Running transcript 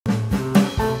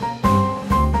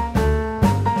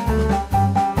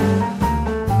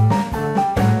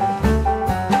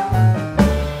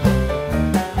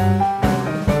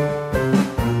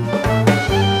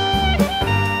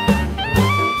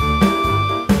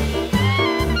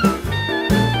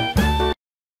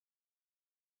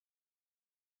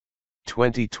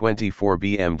2024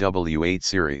 BMW 8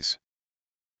 Series.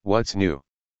 What's new?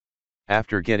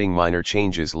 After getting minor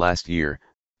changes last year,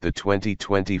 the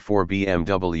 2024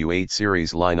 BMW 8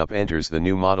 Series lineup enters the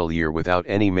new model year without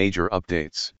any major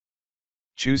updates.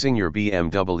 Choosing your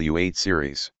BMW 8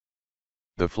 Series.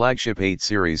 The flagship 8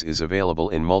 Series is available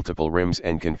in multiple rims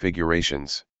and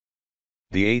configurations.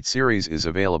 The 8 Series is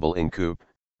available in Coupe,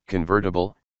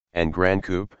 Convertible, and Grand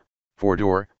Coupe,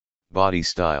 4-door, body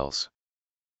styles.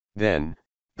 Then,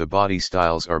 the body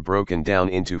styles are broken down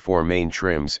into 4 main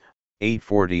trims: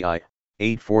 840i,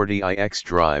 840i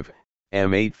xDrive,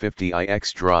 M850i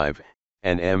xDrive,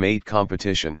 and M8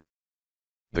 Competition.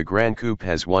 The Grand Coupe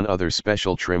has one other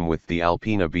special trim with the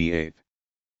Alpina B8.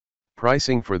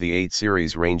 Pricing for the 8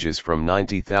 Series ranges from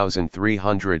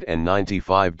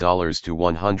 $90,395 to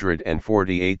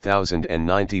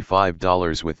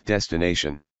 $148,095 with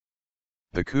destination.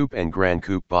 The Coupe and Grand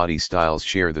Coupe body styles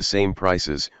share the same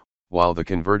prices, while the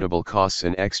convertible costs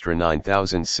an extra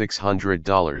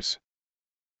 $9,600.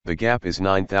 The gap is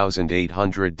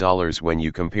 $9,800 when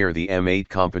you compare the M8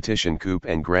 Competition Coupe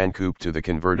and Grand Coupe to the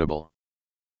convertible.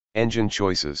 Engine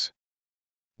choices.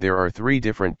 There are 3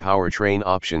 different powertrain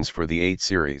options for the 8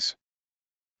 Series.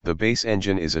 The base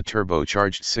engine is a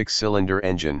turbocharged 6-cylinder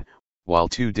engine, while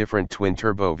 2 different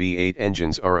twin-turbo V8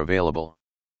 engines are available.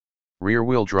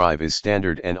 Rear-wheel drive is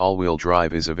standard and all-wheel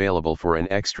drive is available for an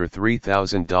extra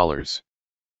 $3,000.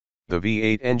 The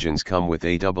V8 engines come with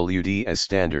AWD as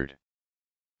standard.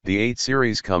 The 8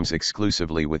 Series comes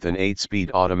exclusively with an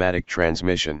 8-speed automatic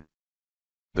transmission.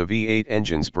 The V8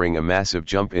 engines bring a massive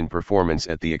jump in performance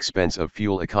at the expense of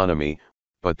fuel economy,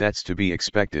 but that's to be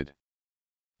expected.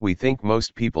 We think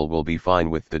most people will be fine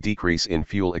with the decrease in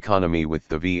fuel economy with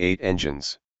the V8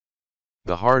 engines.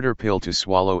 The harder pill to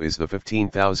swallow is the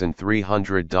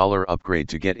 $15,300 upgrade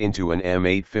to get into an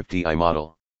M850i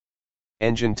model.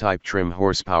 Engine type, trim,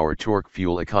 horsepower, torque,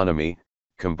 fuel economy,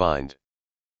 combined.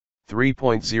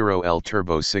 3.0L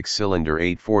turbo 6-cylinder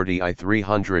 840i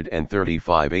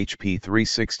 335 HP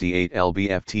 368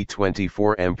 lb-ft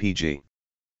 24 mpg.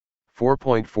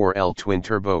 4.4L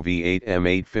twin-turbo V8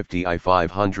 M850i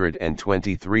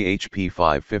 523 HP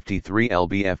 553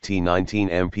 lb-ft 19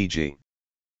 mpg.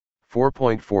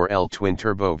 4.4L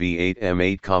twin-turbo V8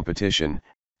 M8 Competition,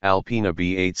 Alpina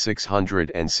B8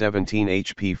 617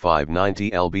 HP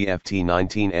 590 lb-ft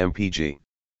 19 mpg.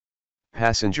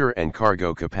 Passenger and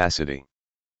cargo capacity.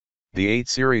 The 8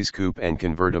 Series Coupe and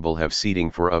Convertible have seating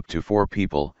for up to 4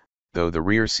 people, though the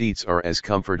rear seats are as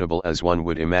comfortable as one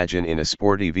would imagine in a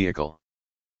sporty vehicle.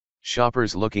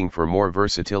 Shoppers looking for more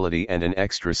versatility and an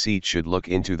extra seat should look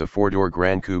into the 4-door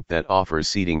Grand Coupe that offers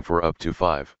seating for up to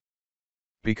 5.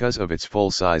 Because of its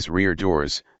full-size rear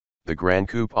doors, the Grand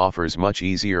Coupe offers much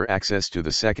easier access to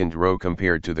the second row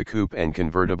compared to the Coupe and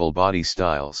Convertible body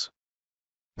styles.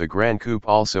 The Grand Coupe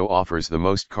also offers the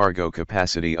most cargo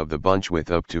capacity of the bunch with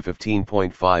up to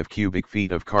 15.5 cubic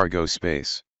feet of cargo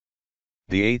space.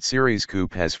 The 8 Series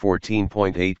Coupe has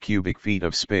 14.8 cubic feet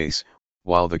of space,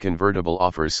 while the convertible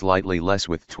offers slightly less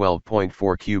with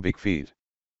 12.4 cubic feet.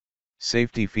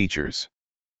 Safety features.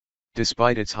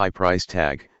 Despite its high price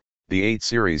tag, the 8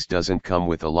 Series doesn't come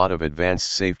with a lot of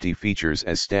advanced safety features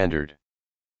as standard.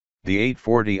 The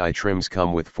 840i trims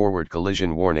come with forward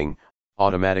collision warning,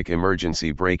 automatic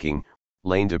emergency braking,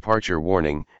 lane departure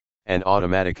warning, and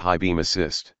automatic high beam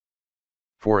assist.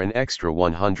 For an extra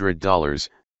 $100,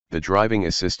 the driving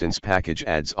assistance package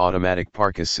adds automatic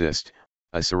park assist,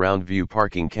 a surround view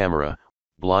parking camera,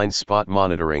 blind spot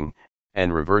monitoring,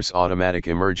 and reverse automatic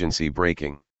emergency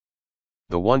braking.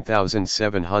 The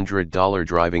 $1,700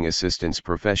 driving assistance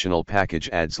professional package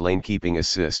adds lane keeping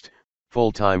assist,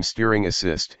 full-time steering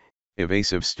assist,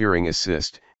 evasive steering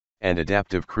assist, and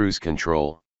adaptive cruise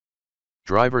control.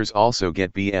 Drivers also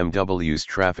get BMW's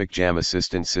traffic jam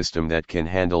assistance system that can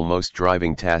handle most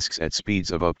driving tasks at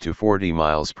speeds of up to 40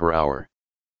 miles per hour.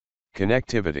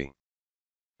 Connectivity.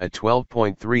 A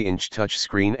 12.3-inch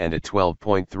touchscreen and a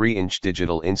 12.3-inch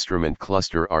digital instrument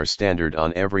cluster are standard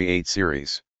on every 8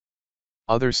 Series.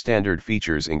 Other standard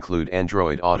features include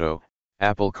Android Auto,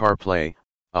 Apple CarPlay,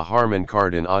 a Harman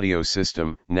Kardon audio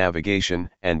system, navigation,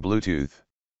 and Bluetooth.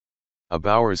 A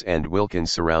Bowers &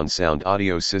 Wilkins surround sound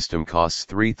audio system costs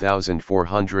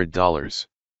 $3,400.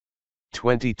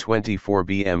 2024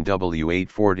 BMW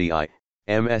 840i,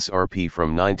 MSRP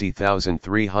from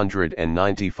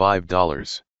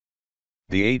 $90,395.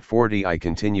 The 840i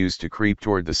continues to creep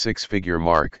toward the 6-figure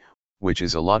mark, which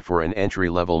is a lot for an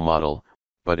entry-level model,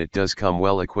 but it does come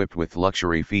well equipped with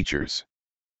luxury features.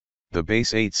 The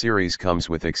base 8 Series comes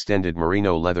with extended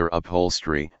merino leather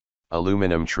upholstery,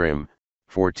 aluminum trim,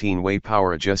 14-way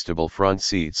power adjustable front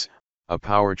seats, a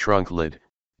power trunk lid,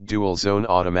 dual zone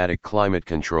automatic climate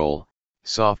control,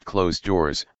 soft closed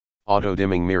doors, auto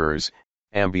dimming mirrors,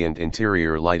 ambient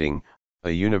interior lighting,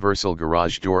 a universal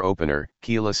garage door opener,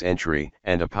 keyless entry,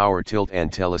 and a power tilt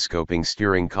and telescoping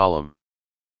steering column.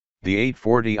 The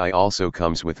 840i also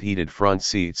comes with heated front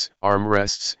seats,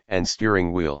 armrests, and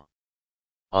steering wheel.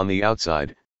 On the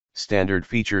outside, standard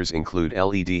features include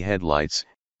LED headlights,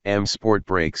 M Sport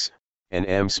brakes, an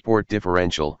M Sport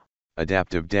differential,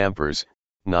 adaptive dampers,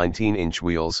 19-inch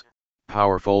wheels,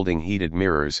 power folding heated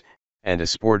mirrors, and a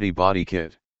sporty body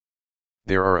kit.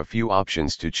 There are a few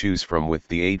options to choose from with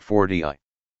the 840i.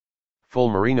 Full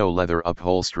merino leather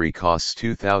upholstery costs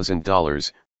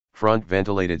 $2,000, front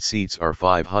ventilated seats are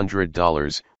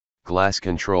 $500, glass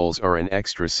controls are an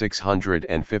extra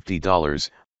 $650,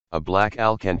 a black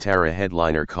Alcantara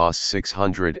headliner costs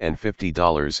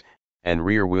 $650, and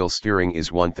rear wheel steering is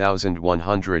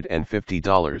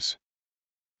 $1,150.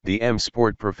 The M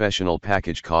Sport Professional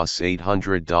package costs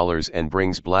 $800 and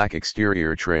brings black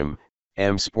exterior trim,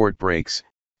 M Sport brakes,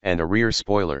 and a rear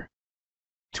spoiler.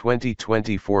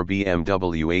 2024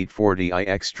 BMW 840i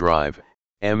xDrive,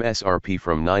 MSRP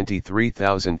from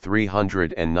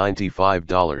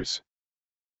 $93,395.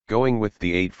 Going with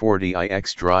the 840i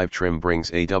xDrive trim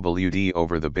brings AWD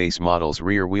over the base model's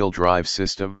rear-wheel drive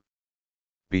system.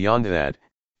 Beyond that,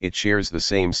 it shares the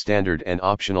same standard and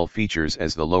optional features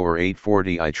as the lower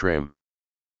 840i trim.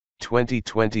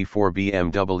 2024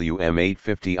 BMW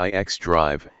M850i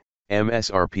xDrive,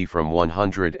 MSRP from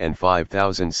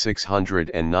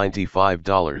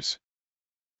 $105,695.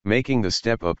 Making the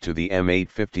step up to the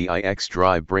M850i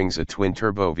xDrive brings a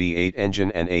twin-turbo V8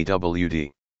 engine and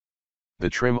AWD. The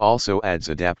trim also adds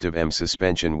adaptive M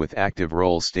suspension with active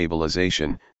roll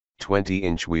stabilization,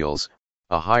 20-inch wheels,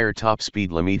 a higher top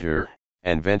speed limiter,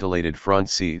 and ventilated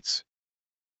front seats.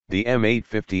 The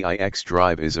M850i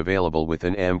xDrive is available with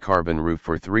an M carbon roof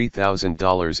for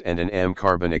 $3,000 and an M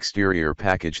carbon exterior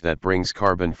package that brings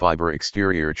carbon fiber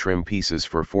exterior trim pieces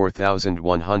for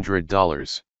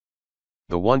 $4,100.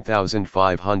 The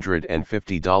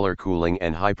 $1,550 cooling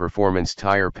and high-performance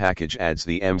tire package adds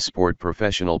the M Sport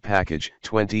Professional package,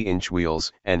 20-inch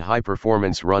wheels, and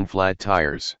high-performance run-flat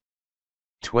tires.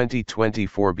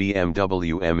 2024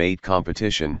 BMW M8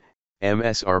 Competition,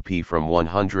 MSRP from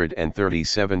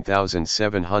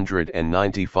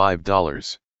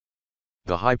 $137,795.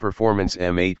 The high-performance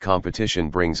M8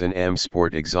 Competition brings an M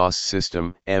Sport exhaust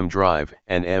system, M Drive,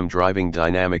 and M Driving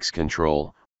Dynamics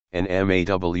Control, an M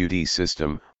AWD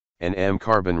system, an M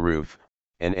carbon roof,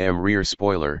 an M rear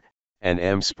spoiler, and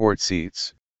M Sport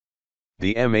seats.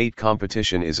 The M8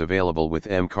 Competition is available with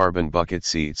M carbon bucket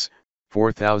seats,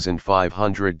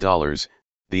 $4,500,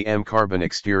 the M carbon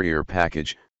exterior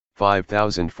package,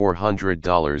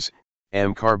 $5,400,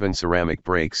 M carbon ceramic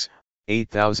brakes,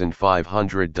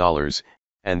 $8,500,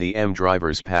 and the M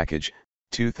drivers package,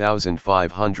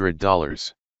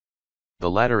 $2,500. The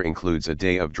latter includes a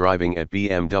day of driving at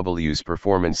BMW's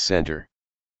Performance Center.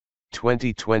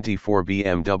 2024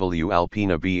 BMW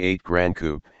Alpina B8 Gran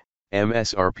Coupe,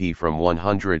 MSRP from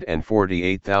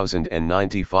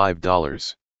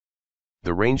 $148,095.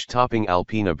 The range-topping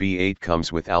Alpina B8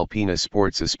 comes with Alpina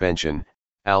Sport suspension,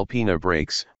 Alpina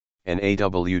brakes, an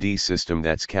AWD system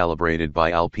that's calibrated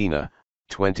by Alpina,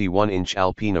 21-inch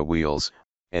Alpina wheels,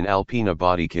 an Alpina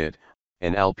body kit,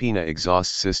 an Alpina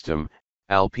exhaust system,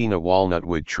 Alpina walnut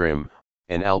wood trim,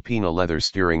 an Alpina leather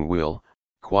steering wheel,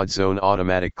 quad-zone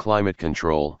automatic climate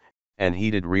control, and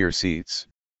heated rear seats.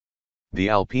 The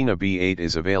Alpina B8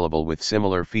 is available with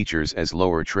similar features as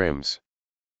lower trims.